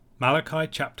Malachi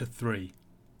chapter 3.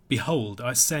 Behold,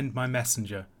 I send my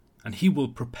messenger, and he will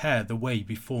prepare the way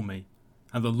before me.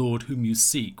 And the Lord whom you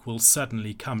seek will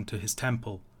suddenly come to his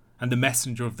temple, and the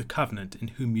messenger of the covenant in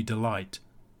whom you delight.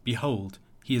 Behold,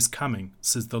 he is coming,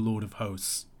 says the Lord of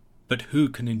hosts. But who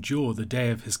can endure the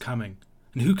day of his coming?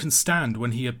 And who can stand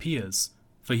when he appears?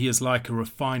 For he is like a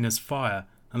refiner's fire,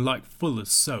 and like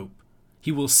fuller's soap.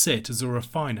 He will sit as a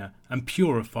refiner and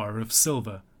purifier of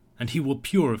silver, and he will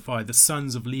purify the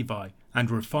sons of Levi, and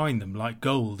refine them like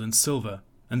gold and silver,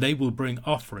 and they will bring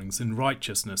offerings in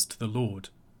righteousness to the Lord.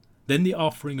 Then the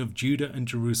offering of Judah and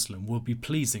Jerusalem will be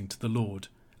pleasing to the Lord,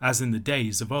 as in the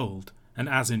days of old, and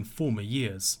as in former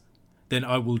years. Then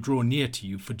I will draw near to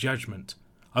you for judgment.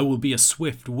 I will be a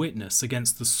swift witness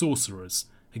against the sorcerers,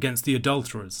 against the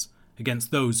adulterers, against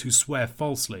those who swear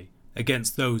falsely,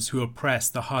 against those who oppress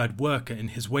the hired worker in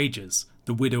his wages,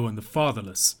 the widow and the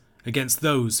fatherless, against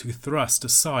those who thrust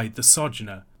aside the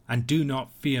sojourner, and do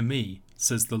not fear me,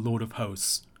 says the Lord of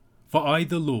hosts. For I,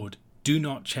 the Lord, do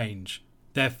not change.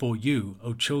 Therefore you,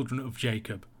 O children of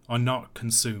Jacob, are not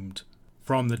consumed.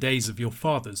 From the days of your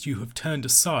fathers you have turned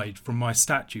aside from my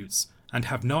statutes, and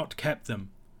have not kept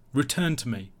them. Return to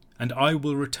me, and I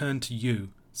will return to you,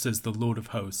 says the Lord of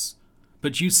hosts.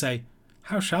 But you say,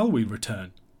 how shall we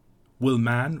return? Will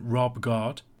man rob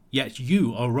God? Yet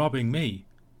you are robbing me.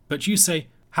 But you say,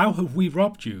 how have we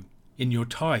robbed you? In your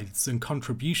tithes and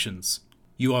contributions.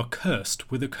 You are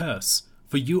cursed with a curse,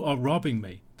 for you are robbing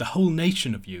me, the whole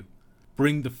nation of you.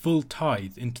 Bring the full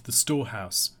tithe into the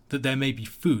storehouse, that there may be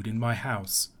food in my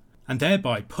house. And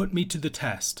thereby put me to the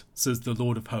test, says the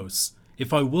Lord of hosts,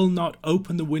 if I will not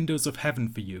open the windows of heaven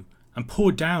for you, and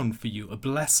pour down for you a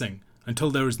blessing, until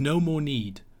there is no more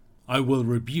need. I will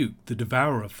rebuke the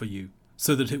devourer for you,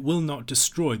 so that it will not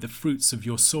destroy the fruits of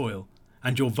your soil,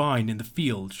 and your vine in the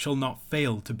field shall not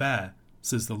fail to bear,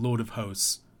 says the Lord of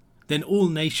hosts. Then all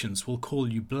nations will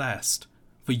call you blessed,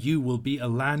 for you will be a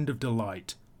land of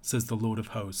delight, says the Lord of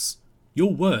hosts.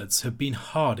 Your words have been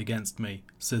hard against me,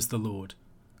 says the Lord.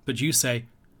 But you say,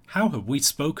 how have we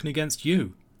spoken against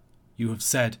you? You have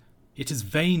said, it is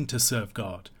vain to serve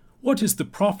God. What is the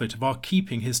profit of our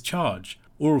keeping his charge,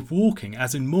 or of walking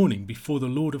as in mourning before the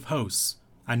Lord of hosts?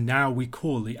 And now we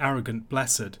call the arrogant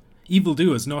blessed.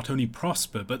 Evildoers not only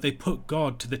prosper, but they put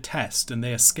God to the test, and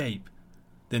they escape.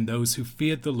 Then those who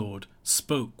feared the Lord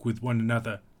spoke with one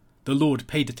another. The Lord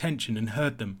paid attention and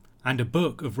heard them, and a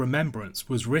book of remembrance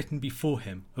was written before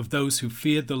him of those who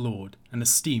feared the Lord and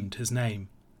esteemed his name.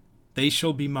 They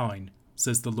shall be mine,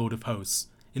 says the Lord of hosts,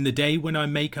 in the day when I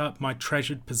make up my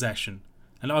treasured possession,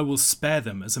 and I will spare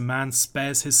them as a man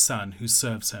spares his son who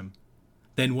serves him.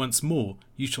 Then once more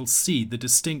you shall see the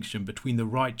distinction between the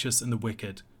righteous and the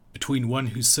wicked, between one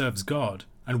who serves God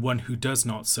and one who does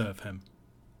not serve him.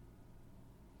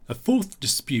 A fourth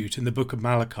dispute in the book of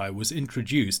Malachi was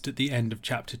introduced at the end of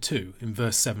chapter 2 in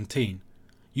verse 17.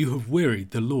 You have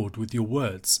wearied the Lord with your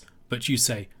words, but you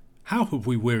say, how have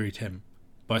we wearied him?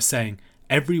 By saying,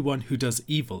 everyone who does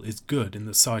evil is good in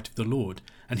the sight of the Lord,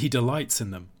 and he delights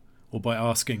in them. Or by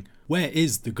asking, where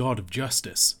is the God of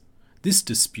justice? This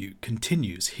dispute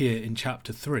continues here in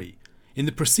chapter 3. In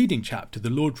the preceding chapter, the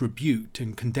Lord rebuked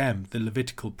and condemned the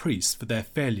Levitical priests for their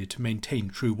failure to maintain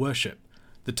true worship.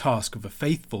 The task of a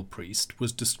faithful priest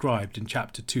was described in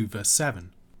chapter 2 verse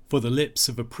 7. For the lips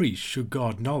of a priest should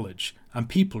guard knowledge, and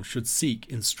people should seek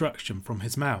instruction from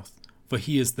his mouth, for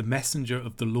he is the messenger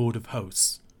of the Lord of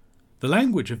hosts. The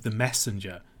language of the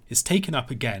messenger is taken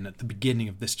up again at the beginning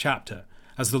of this chapter,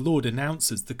 as the Lord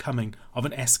announces the coming of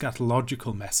an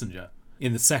eschatological messenger.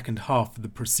 In the second half of the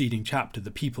preceding chapter, the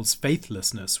people's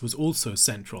faithlessness was also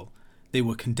central. They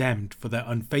were condemned for their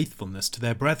unfaithfulness to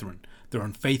their brethren, their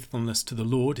unfaithfulness to the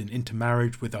Lord in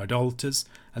intermarriage with idolaters,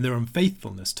 and their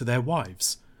unfaithfulness to their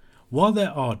wives. While there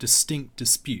are distinct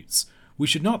disputes, we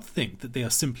should not think that they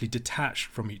are simply detached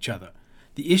from each other.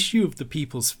 The issue of the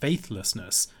people's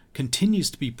faithlessness continues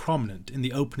to be prominent in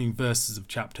the opening verses of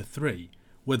chapter 3,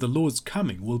 where the Lord's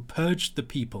coming will purge the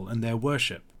people and their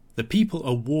worship. The people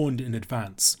are warned in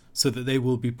advance, so that they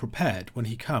will be prepared when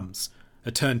he comes.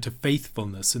 A turn to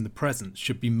faithfulness in the present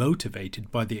should be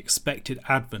motivated by the expected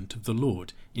advent of the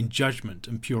Lord in judgment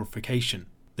and purification.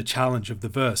 The challenge of the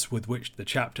verse with which the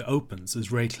chapter opens,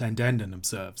 as Ray Clendenden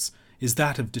observes, is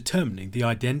that of determining the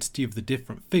identity of the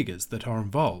different figures that are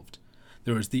involved.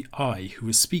 There is the I who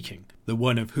is speaking, the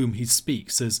one of whom he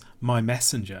speaks as my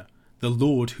messenger, the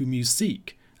Lord whom you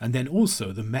seek, and then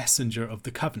also the messenger of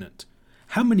the covenant.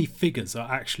 How many figures are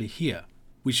actually here?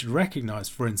 We should recognize,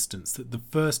 for instance, that the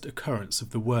first occurrence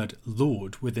of the word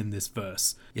Lord within this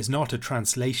verse is not a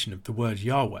translation of the word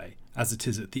Yahweh, as it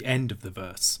is at the end of the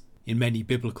verse. In many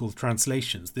biblical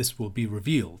translations, this will be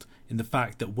revealed in the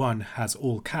fact that one has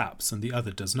all caps and the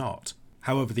other does not.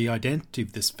 However, the identity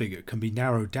of this figure can be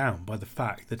narrowed down by the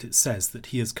fact that it says that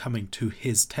he is coming to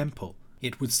his temple.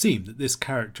 It would seem that this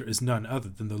character is none other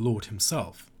than the Lord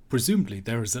himself. Presumably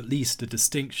there is at least a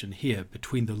distinction here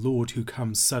between the Lord who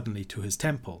comes suddenly to his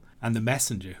temple and the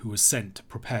messenger who was sent to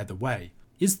prepare the way.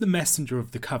 Is the messenger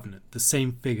of the covenant the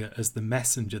same figure as the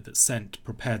messenger that sent to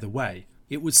prepare the way?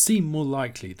 It would seem more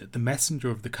likely that the messenger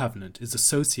of the covenant is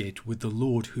associated with the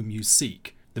Lord whom you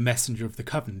seek. The messenger of the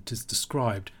covenant is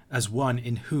described as one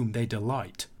in whom they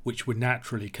delight, which would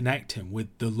naturally connect him with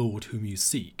the Lord whom you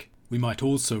seek. We might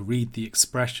also read the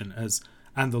expression as,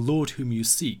 "And the Lord whom you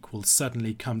seek will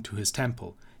suddenly come to his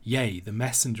temple, yea, the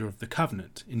messenger of the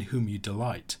covenant in whom you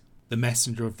delight." The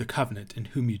messenger of the covenant in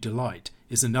whom you delight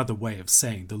is another way of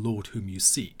saying the Lord whom you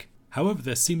seek. However,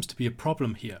 there seems to be a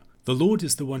problem here. The Lord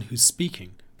is the one who's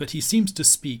speaking, but he seems to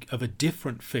speak of a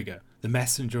different figure, the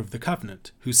messenger of the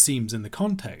covenant, who seems in the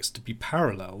context to be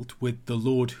paralleled with the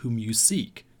Lord whom you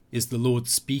seek. Is the Lord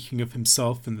speaking of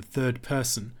himself in the third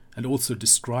person and also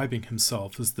describing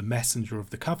himself as the messenger of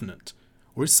the covenant?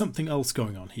 Or is something else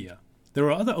going on here? There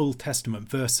are other Old Testament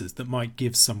verses that might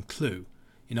give some clue.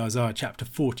 In Isaiah chapter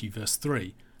 40 verse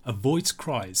 3, a voice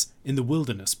cries, "In the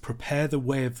wilderness prepare the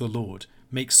way of the Lord,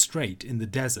 make straight in the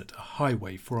desert a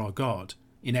highway for our God."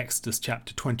 In Exodus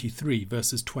chapter 23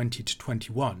 verses 20 to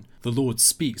 21, the Lord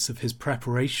speaks of his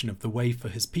preparation of the way for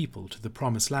his people to the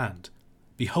promised land.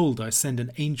 "Behold, I send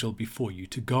an angel before you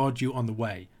to guard you on the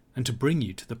way, and to bring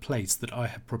you to the place that I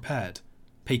have prepared.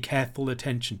 Pay careful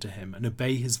attention to him and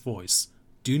obey his voice.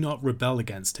 Do not rebel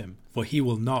against him, for he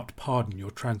will not pardon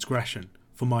your transgression,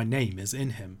 for my name is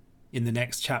in him." In the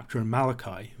next chapter in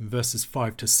Malachi, in verses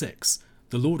 5 to 6,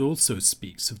 the Lord also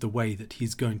speaks of the way that he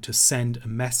is going to send a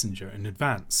messenger in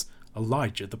advance,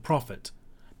 Elijah the prophet.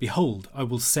 "Behold, I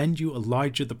will send you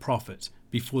Elijah the prophet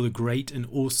before the great and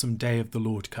awesome day of the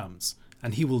Lord comes,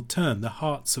 and he will turn the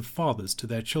hearts of fathers to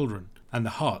their children, and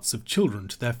the hearts of children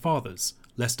to their fathers,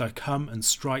 lest I come and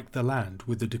strike the land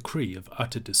with a decree of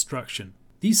utter destruction."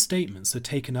 These statements are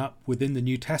taken up within the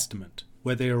New Testament,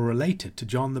 where they are related to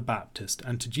John the Baptist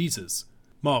and to Jesus.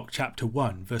 Mark chapter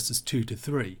 1 verses 2 to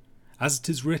 3. As it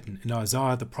is written in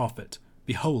Isaiah the prophet,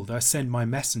 "Behold, I send my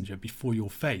messenger before your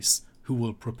face, who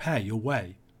will prepare your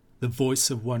way. The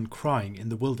voice of one crying in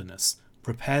the wilderness,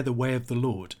 prepare the way of the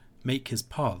Lord, make his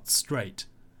paths straight."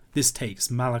 This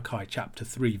takes Malachi chapter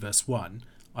 3 verse 1,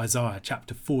 Isaiah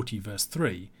chapter 40 verse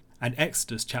 3, and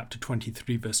Exodus chapter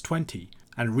 23 verse 20,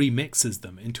 and remixes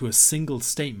them into a single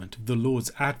statement of the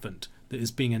Lord's advent that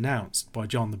is being announced by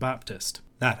John the Baptist.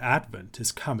 That advent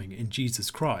is coming in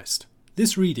Jesus Christ.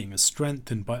 This reading is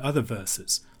strengthened by other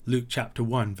verses, Luke chapter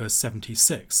 1 verse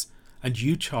 76, "And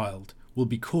you, child, will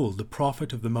be called the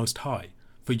prophet of the Most High,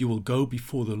 for you will go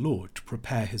before the Lord to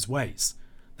prepare his ways."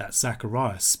 That's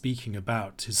Zacharias speaking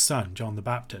about his son John the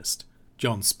Baptist.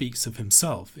 John speaks of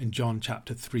himself in John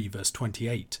chapter 3 verse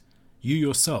 28. "You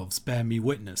yourselves bear me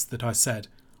witness that I said,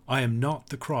 I am not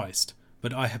the Christ,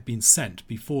 but I have been sent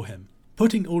before him."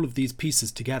 Putting all of these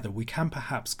pieces together, we can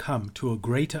perhaps come to a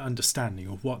greater understanding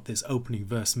of what this opening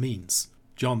verse means.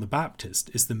 John the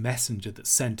Baptist is the messenger that's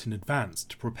sent in advance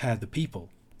to prepare the people.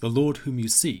 The Lord whom you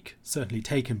seek, certainly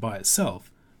taken by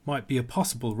itself, might be a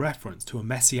possible reference to a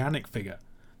messianic figure.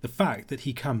 The fact that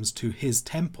he comes to his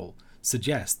temple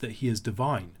suggests that he is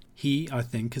divine. He, I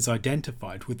think, is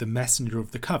identified with the messenger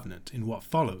of the covenant in what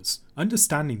follows.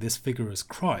 Understanding this figure as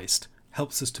Christ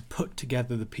helps us to put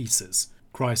together the pieces.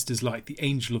 Christ is like the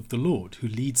angel of the Lord who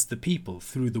leads the people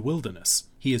through the wilderness.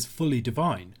 He is fully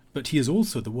divine, but he is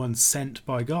also the one sent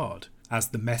by God. As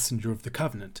the messenger of the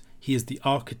covenant, he is the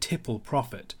archetypal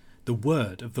prophet, the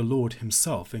word of the Lord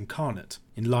himself incarnate.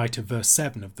 In light of verse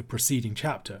 7 of the preceding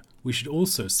chapter, we should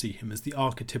also see him as the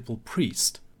archetypal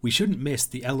priest. We shouldn't miss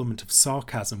the element of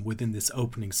sarcasm within this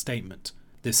opening statement.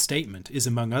 This statement is,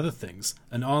 among other things,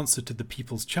 an answer to the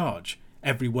people's charge.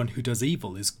 Everyone who does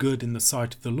evil is good in the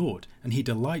sight of the Lord, and he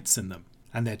delights in them.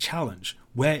 And their challenge,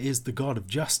 where is the God of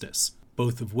justice?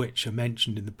 Both of which are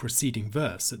mentioned in the preceding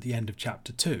verse at the end of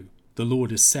chapter 2. The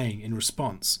Lord is saying in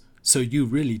response, so you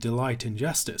really delight in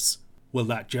justice? Well,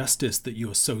 that justice that you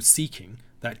are so seeking,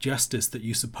 that justice that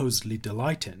you supposedly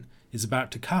delight in, is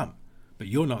about to come, but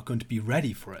you're not going to be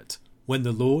ready for it. When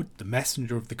the Lord, the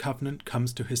messenger of the covenant,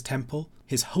 comes to his temple,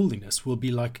 his holiness will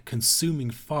be like a consuming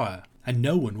fire, and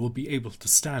no one will be able to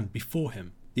stand before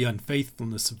him. The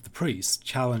unfaithfulness of the priests,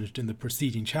 challenged in the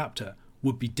preceding chapter,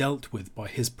 would be dealt with by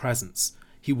his presence.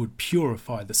 He would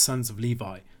purify the sons of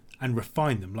Levi and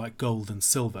refine them like gold and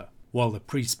silver. while the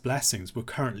priest's blessings were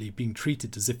currently being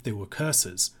treated as if they were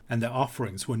curses, and their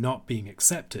offerings were not being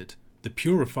accepted, the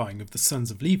purifying of the sons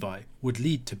of Levi would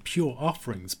lead to pure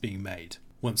offerings being made.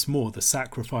 Once more, the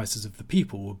sacrifices of the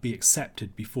people would be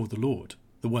accepted before the Lord.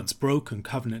 The once broken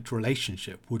covenant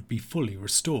relationship would be fully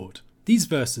restored. These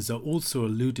verses are also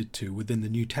alluded to within the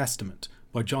New Testament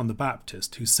by John the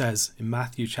Baptist, who says in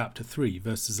Matthew chapter 3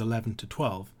 verses 11 to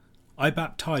 12, "I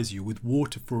baptize you with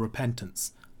water for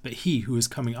repentance, but he who is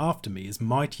coming after me is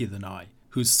mightier than I,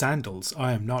 whose sandals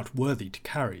I am not worthy to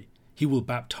carry. He will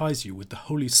baptize you with the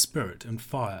Holy Spirit and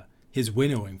fire. His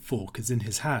winnowing fork is in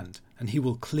his hand, and he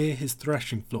will clear his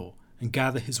threshing floor and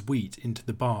gather his wheat into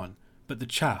the barn, but the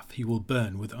chaff he will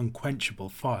burn with unquenchable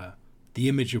fire." The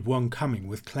image of one coming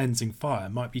with cleansing fire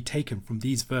might be taken from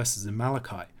these verses in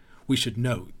Malachi. We should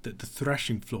note that the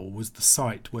threshing floor was the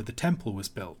site where the temple was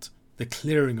built. The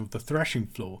clearing of the threshing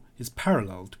floor is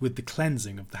paralleled with the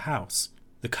cleansing of the house.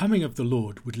 The coming of the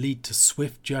Lord would lead to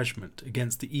swift judgment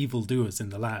against the evildoers in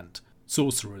the land: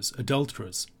 sorcerers,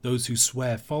 adulterers, those who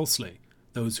swear falsely,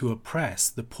 those who oppress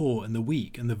the poor and the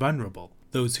weak and the vulnerable,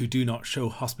 those who do not show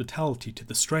hospitality to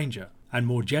the stranger, and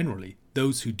more generally,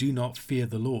 those who do not fear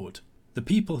the Lord. The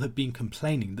people have been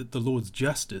complaining that the Lord's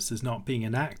justice is not being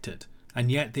enacted, and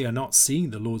yet they are not seeing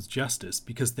the Lord's justice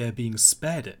because they are being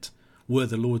spared it. Were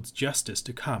the Lord's justice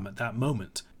to come at that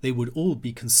moment, they would all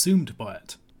be consumed by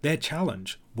it. Their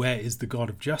challenge, "Where is the God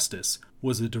of justice?"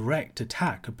 was a direct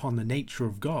attack upon the nature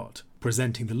of God,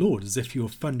 presenting the Lord as if he were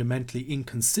fundamentally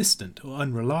inconsistent or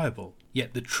unreliable.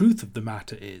 Yet the truth of the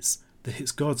matter is that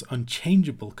it's God's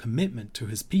unchangeable commitment to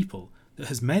his people that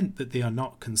has meant that they are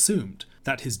not consumed,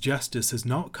 that his justice has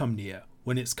not come near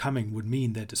when its coming would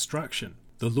mean their destruction.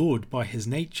 The Lord by his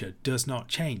nature does not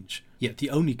change, yet the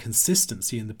only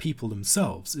consistency in the people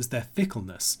themselves is their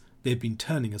fickleness. They have been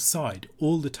turning aside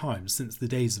all the time since the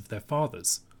days of their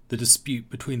fathers. The dispute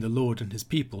between the Lord and his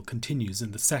people continues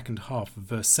in the second half of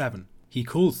verse 7. He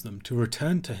calls them to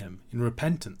return to him in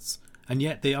repentance, and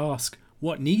yet they ask,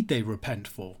 what need they repent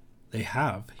for? They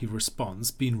have, he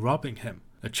responds, been robbing him,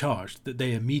 a charge that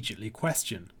they immediately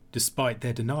question. Despite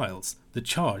their denials, the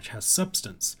charge has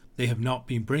substance. They have not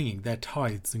been bringing their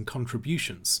tithes and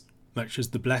contributions. Much as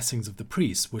the blessings of the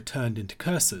priests were turned into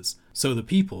curses, so the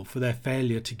people, for their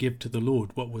failure to give to the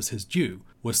Lord what was his due,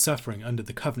 were suffering under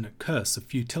the covenant curse of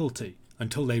futility.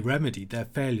 Until they remedied their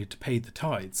failure to pay the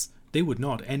tithes, they would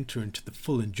not enter into the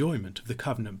full enjoyment of the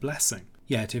covenant blessing.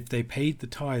 Yet if they paid the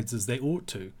tithes as they ought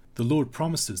to, the Lord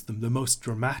promises them the most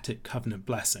dramatic covenant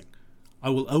blessing. "I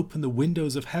will open the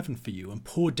windows of heaven for you and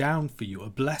pour down for you a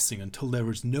blessing until there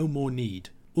is no more need."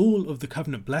 All of the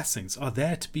covenant blessings are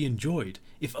there to be enjoyed,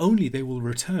 if only they will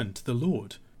return to the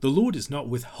Lord. The Lord is not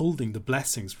withholding the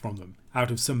blessings from them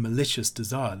out of some malicious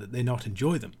desire that they not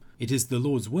enjoy them. It is the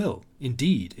Lord's will.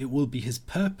 Indeed, it will be his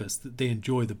purpose that they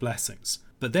enjoy the blessings.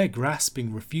 But their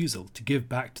grasping refusal to give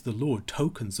back to the Lord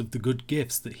tokens of the good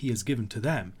gifts that he has given to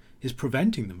them is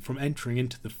preventing them from entering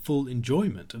into the full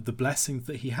enjoyment of the blessings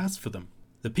that he has for them.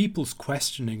 The people's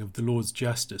questioning of the Lord's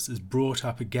justice is brought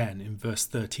up again in verse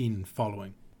 13 and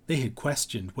following. They had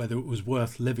questioned whether it was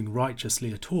worth living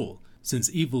righteously at all, since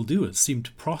evildoers seemed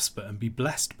to prosper and be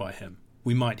blessed by him.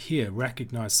 We might here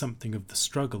recognize something of the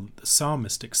struggle that the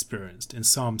psalmist experienced in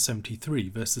Psalm 73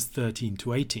 verses 13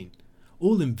 to 18.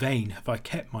 "All in vain have I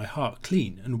kept my heart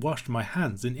clean and washed my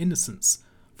hands in innocence.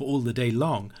 For all the day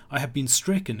long I have been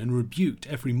stricken and rebuked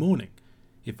every morning.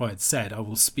 If I had said, I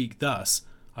will speak thus,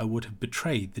 I would have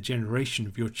betrayed the generation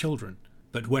of your children.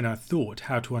 But when I thought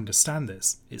how to understand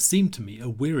this, it seemed to me a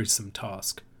wearisome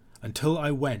task. Until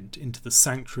I went into the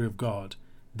sanctuary of God,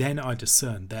 then I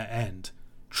discerned their end.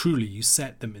 Truly you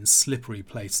set them in slippery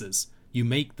places. You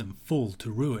make them fall to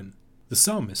ruin." The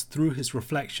psalmist, through his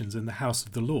reflections in the house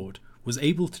of the Lord, was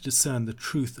able to discern the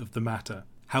truth of the matter.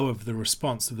 However, the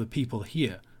response of the people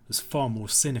here was far more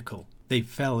cynical. They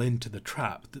fell into the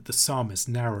trap that the psalmist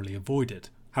narrowly avoided.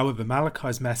 However,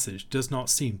 Malachi's message does not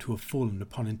seem to have fallen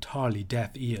upon entirely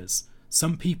deaf ears.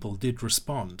 Some people did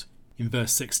respond. In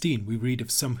verse 16 we read of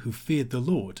some who feared the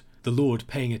Lord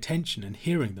paying attention and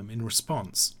hearing them in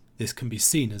response. This can be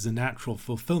seen as a natural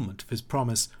fulfillment of his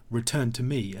promise, "Return to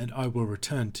me, and I will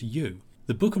return to you."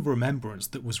 The book of remembrance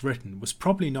that was written was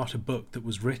probably not a book that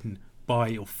was written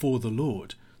by or for the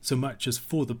Lord, so much as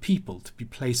for the people to be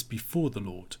placed before the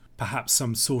Lord, perhaps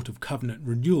some sort of covenant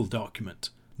renewal document.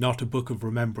 Not a book of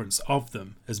remembrance of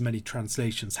them, as many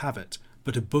translations have it,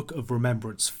 but a book of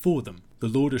remembrance for them. The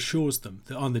Lord assures them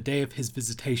that on the day of his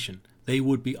visitation, they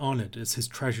would be honoured as his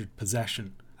treasured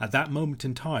possession. At that moment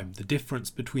in time, the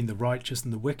difference between the righteous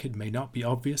and the wicked may not be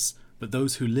obvious, but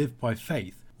those who live by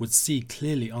faith would see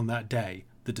clearly on that day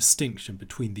the distinction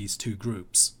between these two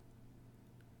groups.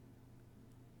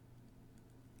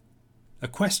 A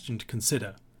question to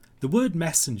consider. The word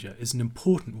messenger is an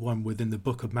important one within the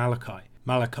book of Malachi.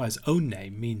 Malachi's own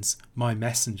name means my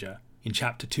messenger. In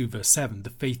chapter 2 verse 7, the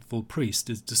faithful priest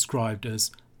is described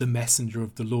as the messenger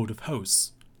of the Lord of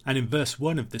hosts. And in verse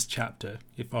 1 of this chapter,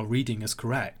 if our reading is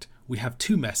correct, we have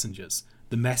two messengers,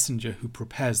 the messenger who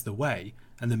prepares the way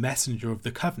and the messenger of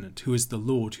the covenant, who is the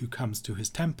Lord who comes to his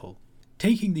temple.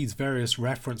 Taking these various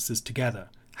references together,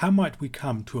 how might we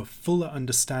come to a fuller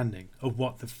understanding of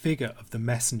what the figure of the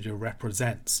messenger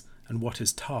represents and what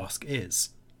his task is?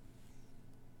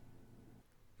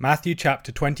 Matthew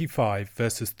chapter 25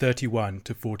 verses 31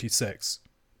 to 46.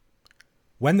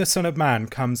 When the Son of Man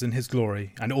comes in his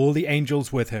glory, and all the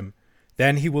angels with him,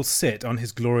 then he will sit on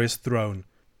his glorious throne.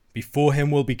 Before him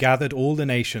will be gathered all the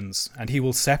nations, and he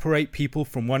will separate people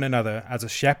from one another as a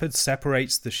shepherd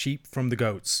separates the sheep from the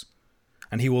goats.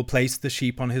 And he will place the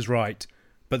sheep on his right,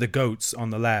 but the goats on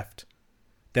the left.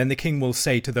 Then the king will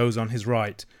say to those on his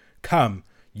right, Come,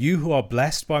 you who are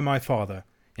blessed by my Father,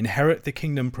 inherit the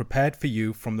kingdom prepared for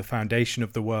you from the foundation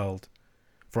of the world.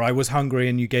 For I was hungry,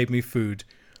 and you gave me food.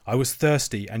 I was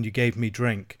thirsty, and you gave me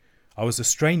drink. I was a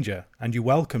stranger, and you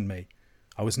welcomed me.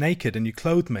 I was naked, and you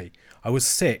clothed me. I was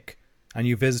sick, and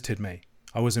you visited me.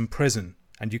 I was in prison,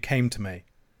 and you came to me.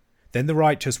 Then the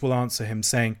righteous will answer him,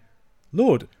 saying,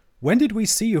 Lord, when did we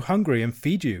see you hungry and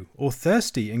feed you, or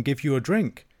thirsty and give you a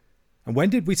drink? And when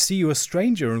did we see you a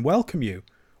stranger and welcome you,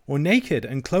 or naked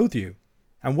and clothe you?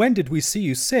 And when did we see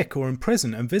you sick or in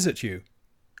prison and visit you?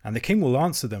 And the king will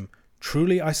answer them,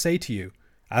 Truly I say to you,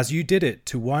 as you did it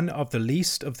to one of the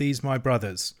least of these my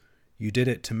brothers, you did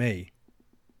it to me.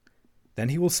 Then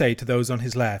he will say to those on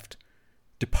his left,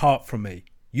 Depart from me,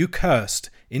 you cursed,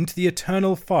 into the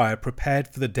eternal fire prepared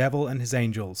for the devil and his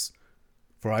angels.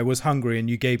 For I was hungry, and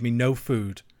you gave me no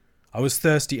food. I was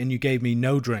thirsty, and you gave me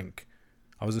no drink.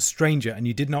 I was a stranger, and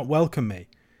you did not welcome me.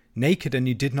 Naked, and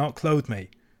you did not clothe me.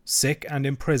 Sick and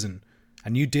in prison,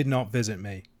 and you did not visit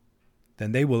me.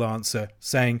 Then they will answer,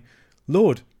 saying,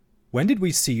 Lord, when did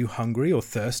we see you hungry or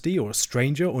thirsty, or a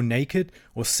stranger, or naked,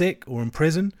 or sick, or in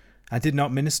prison, and did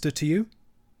not minister to you?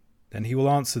 Then he will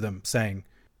answer them, saying,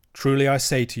 Truly I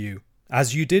say to you,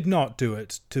 as you did not do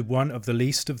it to one of the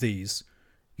least of these,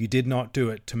 you did not do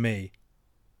it to me.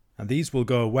 And these will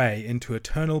go away into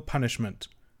eternal punishment,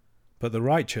 but the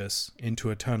righteous into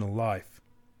eternal life.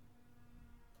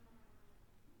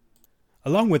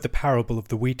 Along with the parable of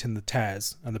the wheat and the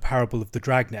tares, and the parable of the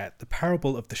dragnet, the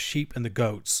parable of the sheep and the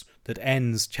goats that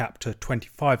ends chapter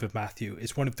 25 of Matthew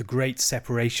is one of the great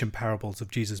separation parables of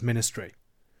Jesus' ministry.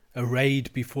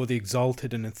 Arrayed before the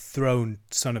exalted and enthroned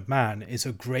Son of Man is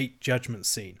a great judgment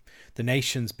scene, the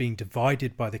nations being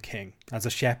divided by the king, as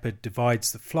a shepherd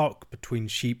divides the flock between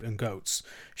sheep and goats,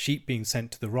 sheep being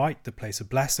sent to the right, the place of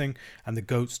blessing, and the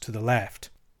goats to the left.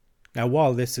 Now,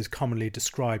 while this is commonly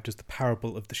described as the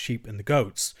parable of the sheep and the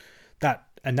goats, that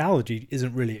analogy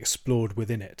isn't really explored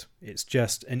within it. It's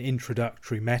just an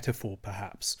introductory metaphor,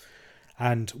 perhaps.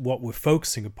 And what we're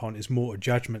focusing upon is more a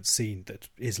judgment scene that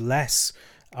is less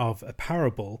of a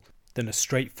parable than a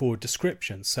straightforward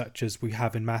description, such as we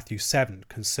have in Matthew 7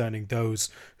 concerning those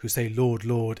who say, Lord,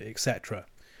 Lord, etc.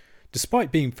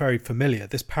 Despite being very familiar,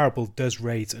 this parable does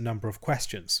raise a number of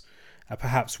questions.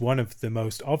 Perhaps one of the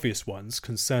most obvious ones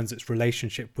concerns its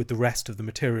relationship with the rest of the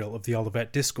material of the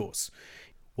Olivet Discourse.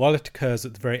 While it occurs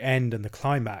at the very end and the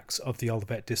climax of the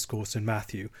Olivet Discourse in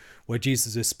Matthew, where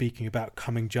Jesus is speaking about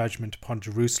coming judgment upon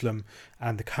Jerusalem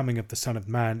and the coming of the Son of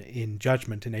Man in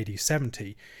judgment in AD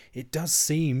 70, it does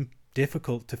seem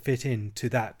difficult to fit into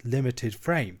that limited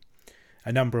frame.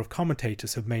 A number of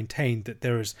commentators have maintained that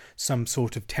there is some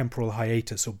sort of temporal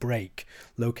hiatus or break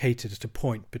located at a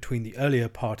point between the earlier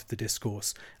part of the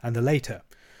discourse and the later.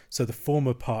 So the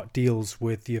former part deals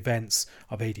with the events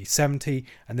of AD 70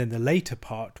 and then the later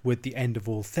part with the end of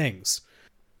all things.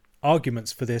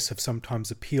 Arguments for this have sometimes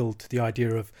appealed to the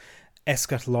idea of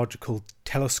eschatological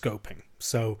telescoping.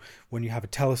 So when you have a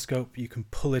telescope, you can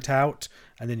pull it out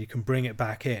and then you can bring it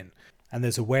back in. And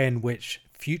there's a way in which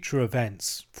future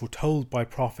events foretold by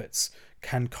prophets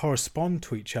can correspond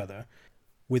to each other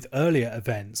with earlier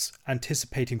events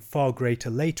anticipating far greater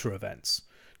later events.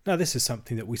 Now, this is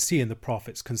something that we see in the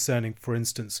prophets concerning, for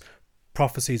instance,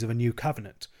 prophecies of a new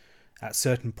covenant. At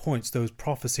certain points, those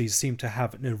prophecies seem to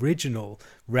have an original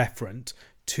referent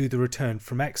to the return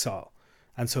from exile,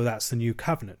 and so that's the new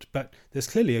covenant. But there's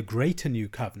clearly a greater new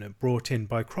covenant brought in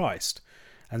by Christ,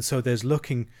 and so there's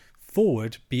looking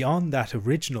forward beyond that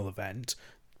original event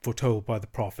foretold by the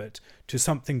prophet to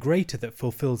something greater that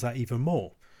fulfills that even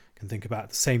more. can think about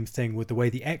the same thing with the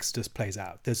way the Exodus plays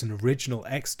out. There's an original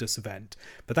Exodus event,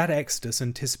 but that Exodus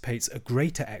anticipates a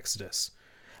greater Exodus.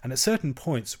 And at certain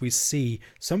points we see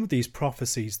some of these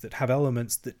prophecies that have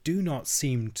elements that do not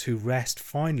seem to rest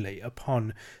finally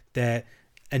upon their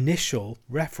initial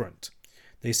referent.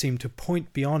 They seem to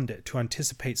point beyond it to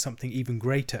anticipate something even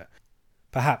greater.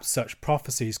 Perhaps such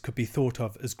prophecies could be thought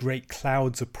of as great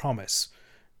clouds of promise,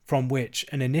 from which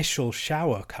an initial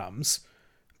shower comes,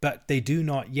 but they do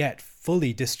not yet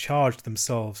fully discharge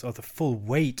themselves of the full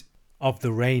weight of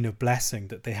the rain of blessing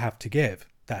that they have to give,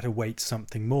 that awaits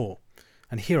something more.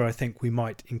 And here I think we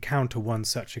might encounter one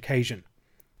such occasion.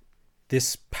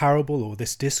 This parable or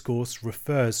this discourse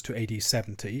refers to AD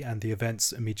 70 and the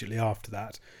events immediately after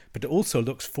that, but it also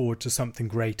looks forward to something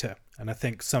greater, and I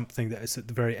think something that is at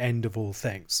the very end of all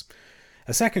things.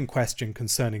 A second question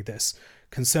concerning this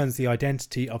concerns the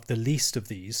identity of the least of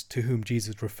these to whom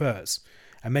Jesus refers,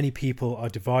 and many people are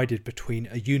divided between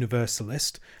a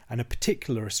universalist and a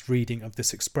particularist reading of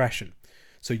this expression.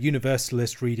 So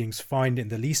universalist readings find in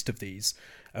the least of these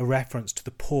a reference to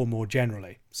the poor more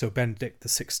generally. So Benedict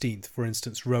XVI, for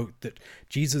instance, wrote that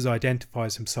Jesus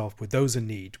identifies himself with those in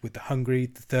need, with the hungry,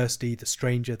 the thirsty, the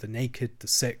stranger, the naked, the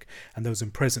sick, and those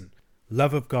in prison.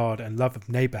 Love of God and love of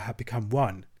neighbour have become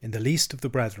one. In the least of the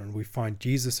brethren we find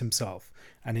Jesus himself,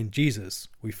 and in Jesus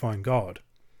we find God.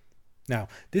 Now,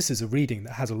 this is a reading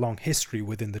that has a long history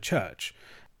within the Church,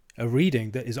 a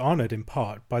reading that is honoured in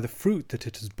part by the fruit that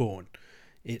it has borne.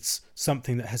 It's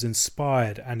something that has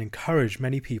inspired and encouraged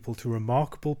many people to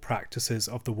remarkable practices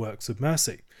of the works of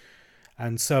mercy.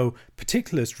 And so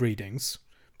particularist readings,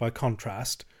 by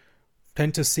contrast,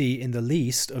 tend to see in the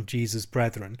least of Jesus'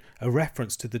 brethren a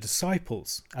reference to the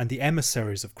disciples and the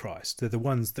emissaries of Christ. They're the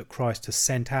ones that Christ has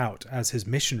sent out as his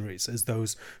missionaries, as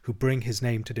those who bring his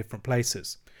name to different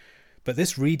places. But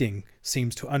this reading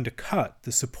seems to undercut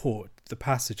the support the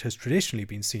passage has traditionally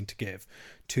been seen to give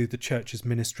to the Church's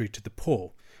ministry to the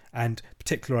poor, and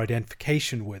particular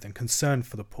identification with and concern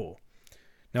for the poor.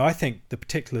 Now, I think the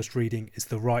particularist reading is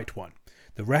the right one.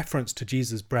 The reference to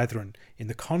Jesus' brethren in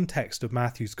the context of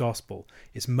Matthew's Gospel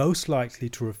is most likely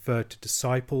to refer to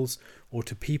disciples or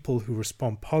to people who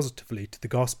respond positively to the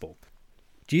Gospel.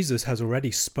 Jesus has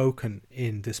already spoken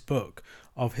in this book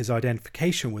of his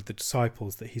identification with the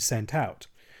disciples that he sent out.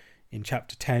 In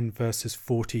chapter 10, verses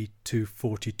 40 to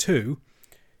 42,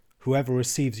 "Whoever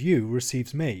receives you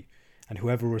receives me, and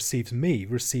whoever receives me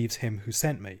receives him who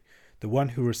sent me. The one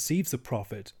who receives a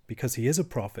prophet, because he is a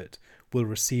prophet, will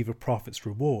receive a prophet's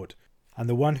reward, and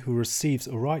the one who receives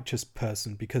a righteous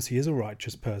person, because he is a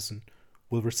righteous person,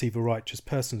 will receive a righteous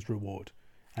person's reward.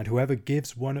 And whoever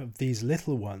gives one of these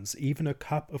little ones even a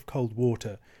cup of cold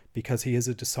water, because he is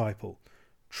a disciple,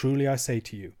 truly I say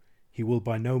to you, he will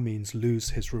by no means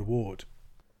lose his reward."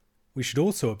 We should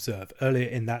also observe earlier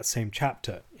in that same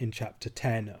chapter, in chapter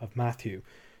 10 of Matthew,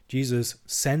 Jesus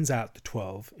sends out the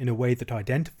 12 in a way that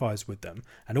identifies with them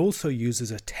and also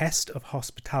uses a test of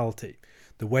hospitality,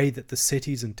 the way that the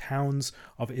cities and towns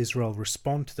of Israel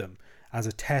respond to them, as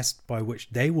a test by which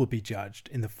they will be judged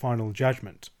in the final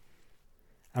judgment.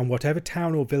 "And whatever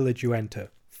town or village you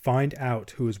enter, find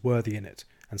out who is worthy in it,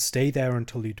 and stay there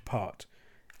until you depart.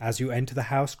 As you enter the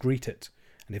house, greet it,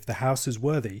 and if the house is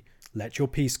worthy, let your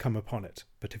peace come upon it.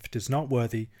 But if it is not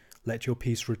worthy, let your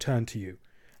peace return to you.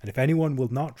 And if anyone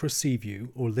will not receive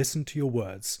you or listen to your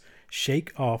words,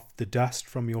 shake off the dust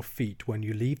from your feet when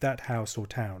you leave that house or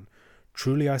town.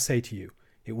 Truly I say to you,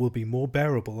 it will be more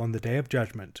bearable on the day of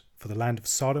judgment for the land of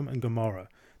Sodom and Gomorrah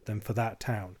than for that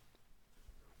town."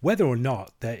 Whether or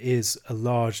not there is a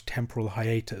large temporal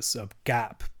hiatus, a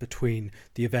gap between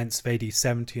the events of AD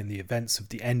 70 and the events of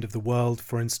the end of the world,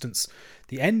 for instance,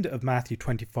 the end of Matthew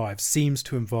 25 seems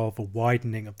to involve a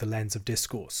widening of the lens of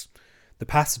discourse. The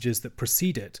passages that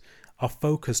precede it are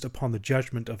focused upon the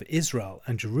judgment of Israel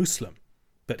and Jerusalem,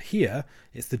 but here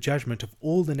it's the judgment of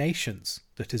all the nations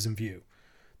that is in view.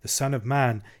 The Son of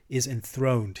Man is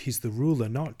enthroned. He's the ruler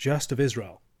not just of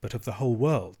Israel, but of the whole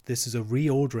world. This is a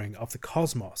reordering of the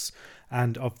cosmos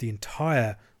and of the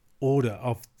entire order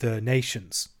of the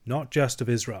nations, not just of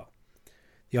Israel.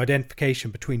 The identification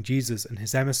between Jesus and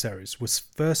his emissaries was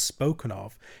first spoken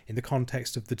of in the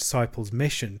context of the disciples'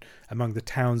 mission among the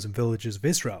towns and villages of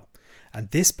Israel, and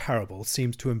this parable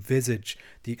seems to envisage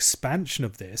the expansion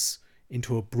of this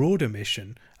into a broader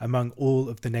mission among all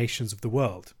of the nations of the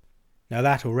world. Now,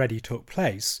 that already took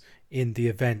place in the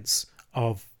events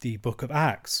of the book of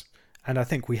Acts, and I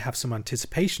think we have some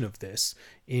anticipation of this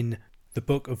in the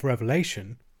book of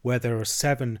Revelation, where there are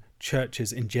 7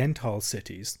 churches in Gentile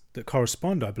cities that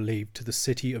correspond, I believe, to the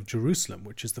city of Jerusalem,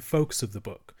 which is the focus of the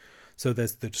book. So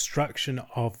there's the destruction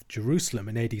of Jerusalem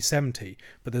in AD 70,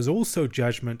 but there's also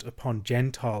judgment upon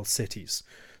Gentile cities.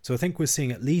 So I think we're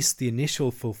seeing at least the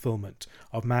initial fulfillment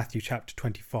of Matthew chapter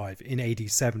 25 in AD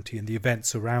 70 and the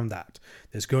events around that.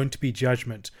 There's going to be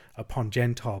judgment upon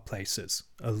Gentile places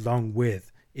along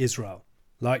with Israel.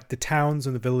 Like the towns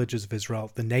and the villages of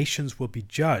Israel, the nations will be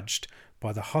judged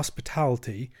by the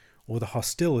hospitality or the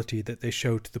hostility that they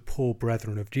show to the poor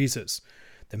brethren of Jesus.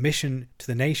 The mission to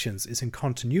the nations is in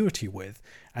continuity with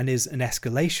and is an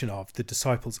escalation of the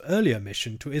disciples' earlier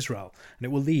mission to Israel, and it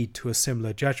will lead to a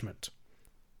similar judgment.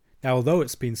 Now, although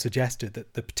it's been suggested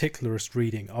that the particularist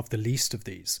reading of the least of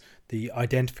these, the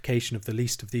identification of the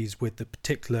least of these with the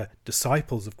particular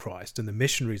disciples of Christ and the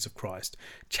missionaries of Christ,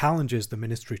 challenges the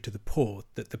ministry to the poor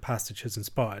that the passage has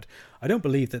inspired, I don't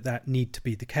believe that that need to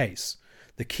be the case.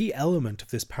 The key element of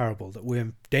this parable that we're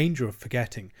in danger of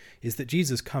forgetting is that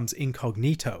Jesus comes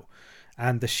incognito,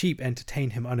 and the sheep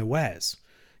entertain him unawares.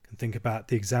 You can think about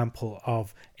the example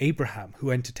of Abraham, who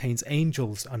entertains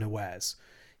angels unawares.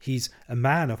 He's a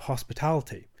man of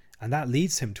hospitality, and that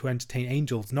leads him to entertain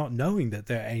angels not knowing that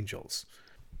they're angels.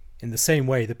 In the same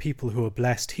way, the people who are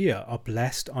blessed here are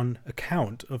blessed on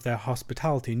account of their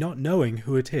hospitality, not knowing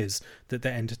who it is that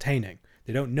they're entertaining.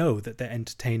 They don't know that they're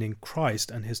entertaining Christ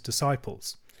and his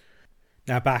disciples.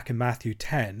 Now, back in Matthew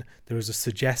 10, there is a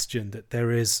suggestion that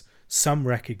there is some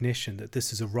recognition that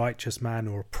this is a righteous man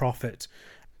or a prophet.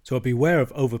 So beware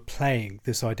of overplaying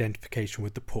this identification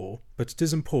with the poor, but it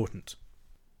is important.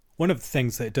 One of the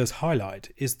things that it does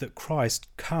highlight is that Christ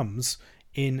comes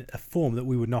in a form that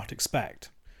we would not expect.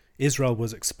 Israel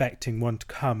was expecting one to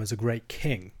come as a great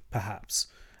king, perhaps,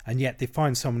 and yet they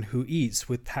find someone who eats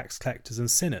with tax collectors and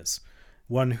sinners,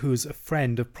 one who's a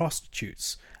friend of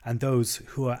prostitutes and those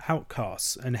who are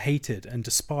outcasts and hated and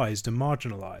despised and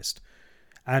marginalized.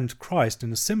 And Christ,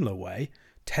 in a similar way,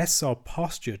 tests our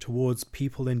posture towards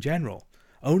people in general.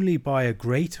 Only by a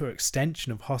greater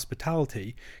extension of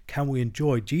hospitality can we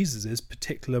enjoy Jesus'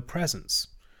 particular presence.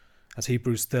 As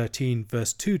Hebrews 13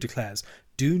 verse 2 declares,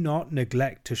 "Do not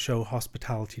neglect to show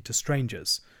hospitality to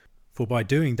strangers, for by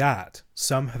doing that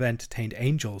some have entertained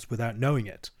angels without knowing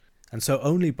it." And so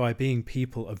only by being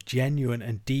people of genuine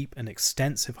and deep and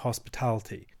extensive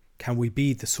hospitality can we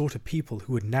be the sort of people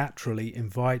who would naturally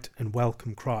invite and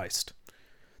welcome Christ.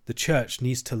 The church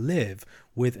needs to live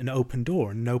with an open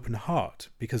door and an open heart,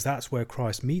 because that's where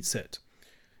Christ meets it.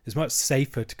 It's much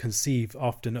safer to conceive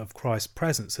often of Christ's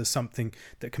presence as something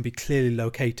that can be clearly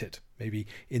located, maybe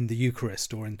in the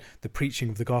Eucharist or in the preaching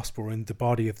of the gospel or in the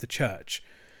body of the church.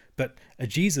 But a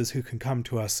Jesus who can come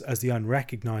to us as the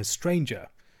unrecognized stranger,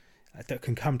 that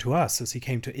can come to us as he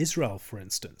came to Israel, for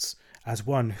instance, as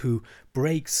one who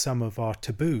breaks some of our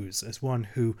taboos, as one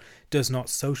who does not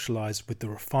socialize with the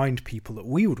refined people that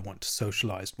we would want to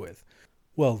socialize with.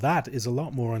 Well, that is a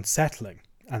lot more unsettling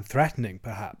and threatening,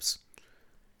 perhaps.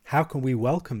 How can we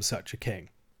welcome such a king?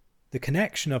 The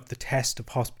connection of the test of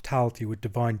hospitality with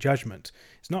divine judgment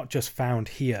is not just found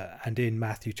here and in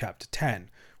Matthew chapter 10.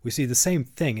 We see the same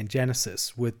thing in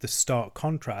Genesis, with the stark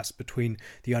contrast between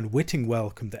the unwitting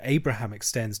welcome that Abraham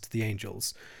extends to the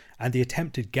angels and the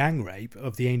attempted gang rape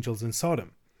of the angels in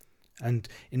Sodom. And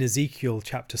in Ezekiel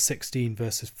chapter 16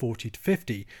 verses 40 to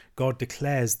 50, God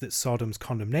declares that Sodom's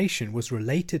condemnation was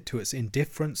related to its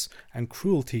indifference and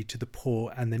cruelty to the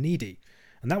poor and the needy.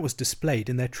 And that was displayed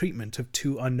in their treatment of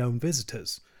two unknown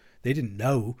visitors. They didn't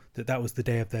know that that was the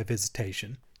day of their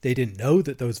visitation. They didn't know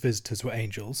that those visitors were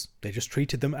angels. They just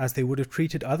treated them as they would have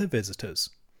treated other visitors.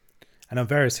 And on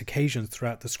various occasions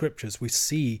throughout the scriptures, we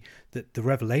see that the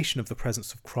revelation of the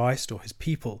presence of Christ or his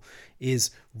people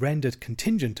is rendered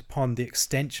contingent upon the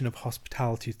extension of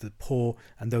hospitality to the poor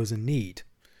and those in need.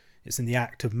 It's in the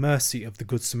act of mercy of the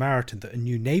Good Samaritan that a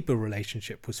new neighbour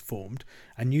relationship was formed,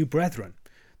 and new brethren.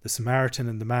 The Samaritan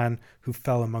and the man who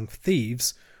fell among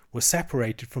thieves were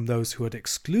separated from those who had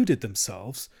excluded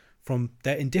themselves from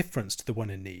their indifference to the one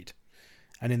in need.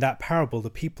 And in that parable, the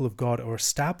people of God are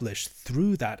established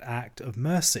through that act of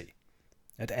mercy.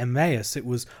 At Emmaus, it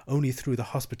was only through the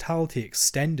hospitality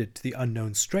extended to the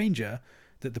unknown stranger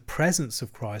that the presence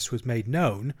of Christ was made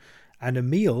known, and a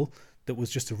meal that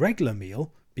was just a regular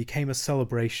meal became a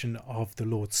celebration of the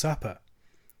Lord's Supper.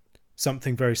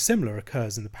 Something very similar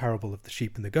occurs in the parable of the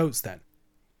sheep and the goats then.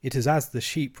 It is as the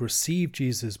sheep receive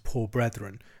Jesus' poor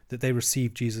brethren that they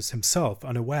receive Jesus himself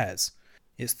unawares.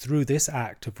 It's through this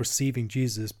act of receiving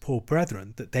Jesus' poor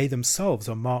brethren that they themselves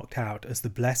are marked out as the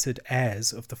blessed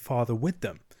heirs of the Father with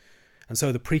them. And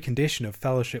so the precondition of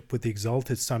fellowship with the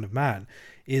exalted Son of Man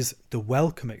is the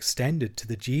welcome extended to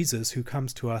the Jesus who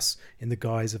comes to us in the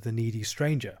guise of the needy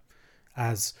stranger,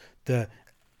 as the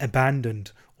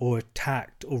abandoned or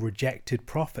attacked or rejected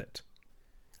prophet.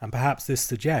 And perhaps this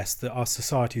suggests that our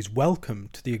society's welcome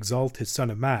to the exalted Son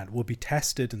of Man will be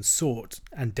tested and sought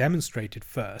and demonstrated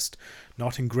first,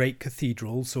 not in great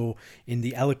cathedrals or in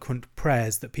the eloquent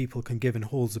prayers that people can give in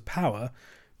halls of power,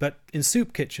 but in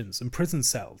soup kitchens and prison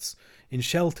cells, in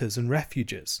shelters and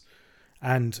refuges.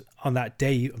 And on that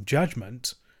day of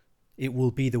judgment, it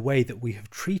will be the way that we have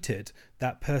treated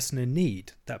that person in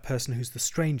need, that person who's the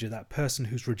stranger, that person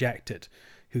who's rejected,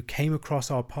 who came across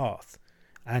our path.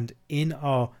 And in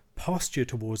our posture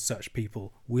towards such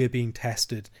people, we're being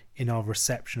tested in our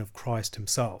reception of Christ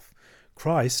himself.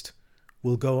 Christ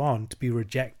will go on to be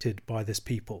rejected by this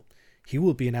people. He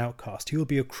will be an outcast. He will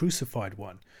be a crucified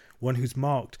one who's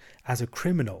marked as a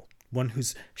criminal, one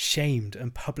who's shamed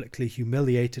and publicly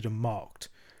humiliated and mocked.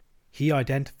 He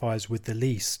identifies with the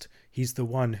least. He's the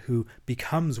one who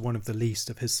becomes one of the least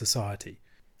of his society.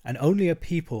 And only a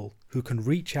people who can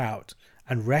reach out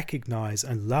and recognize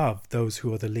and love those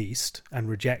who are the least and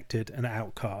rejected and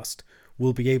outcast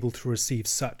will be able to receive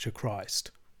such a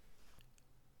Christ.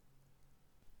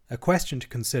 A question to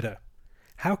consider: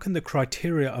 how can the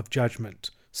criteria of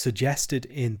judgment suggested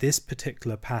in this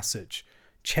particular passage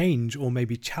change or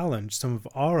maybe challenge some of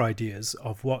our ideas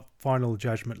of what final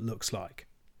judgment looks like?